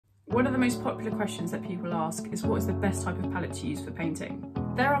One of the most popular questions that people ask is what is the best type of palette to use for painting?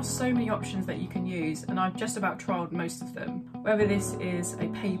 There are so many options that you can use, and I've just about trialled most of them. Whether this is a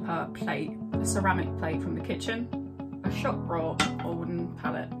paper plate, a ceramic plate from the kitchen, a shop brought or wooden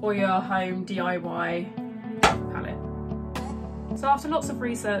palette, or your home DIY palette. So after lots of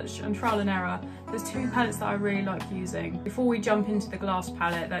research and trial and error, there's two palettes that I really like using. Before we jump into the glass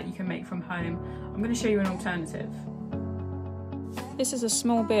palette that you can make from home, I'm going to show you an alternative. This is a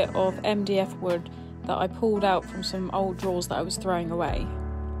small bit of MDF wood that I pulled out from some old drawers that I was throwing away.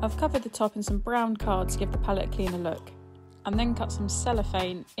 I've covered the top in some brown card to give the palette a cleaner look, and then cut some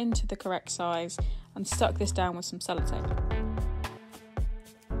cellophane into the correct size and stuck this down with some sellotape.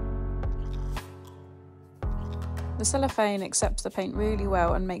 The cellophane accepts the paint really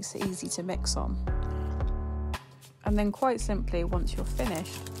well and makes it easy to mix on. And then quite simply, once you're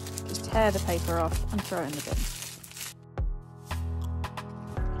finished, just tear the paper off and throw it in the bin.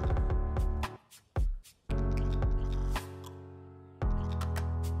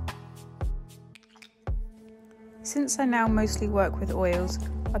 Since I now mostly work with oils,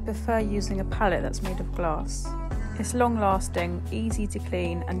 I prefer using a palette that's made of glass. It's long lasting, easy to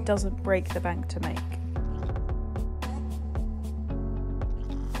clean and doesn't break the bank to make.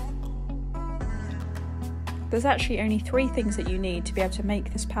 There's actually only 3 things that you need to be able to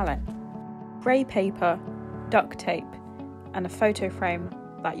make this palette: grey paper, duct tape and a photo frame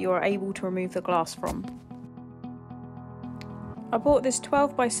that you are able to remove the glass from. I bought this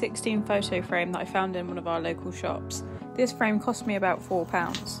 12 by 16 photo frame that I found in one of our local shops. This frame cost me about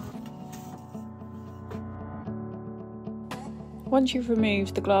 £4. Once you've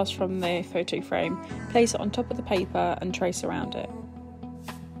removed the glass from the photo frame, place it on top of the paper and trace around it.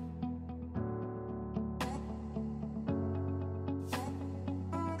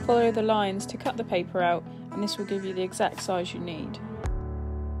 Follow the lines to cut the paper out, and this will give you the exact size you need.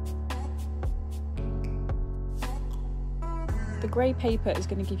 The grey paper is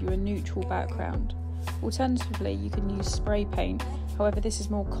going to give you a neutral background. Alternatively, you can use spray paint, however this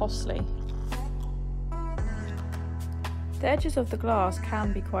is more costly. The edges of the glass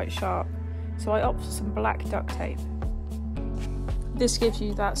can be quite sharp, so I opt for some black duct tape. This gives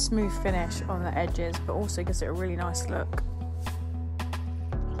you that smooth finish on the edges, but also gives it a really nice look.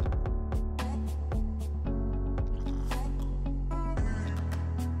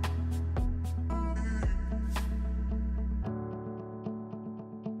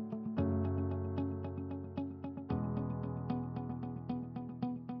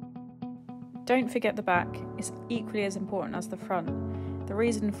 Don't forget the back, it's equally as important as the front. The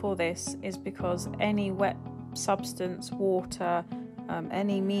reason for this is because any wet substance, water,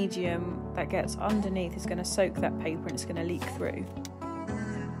 any medium that gets underneath is going to soak that paper and it's going to leak through.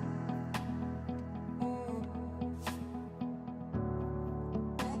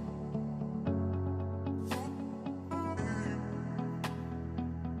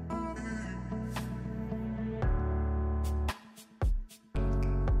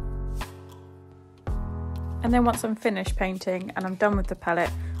 And then once I'm finished painting and I'm done with the palette,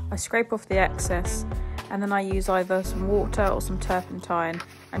 I scrape off the excess and then I use either some water or some turpentine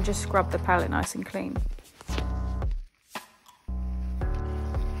and just scrub the palette nice and clean.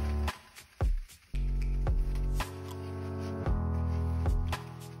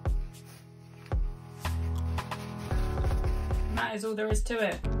 And that is all there is to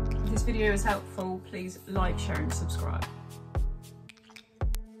it. If this video is helpful, please like, share and subscribe.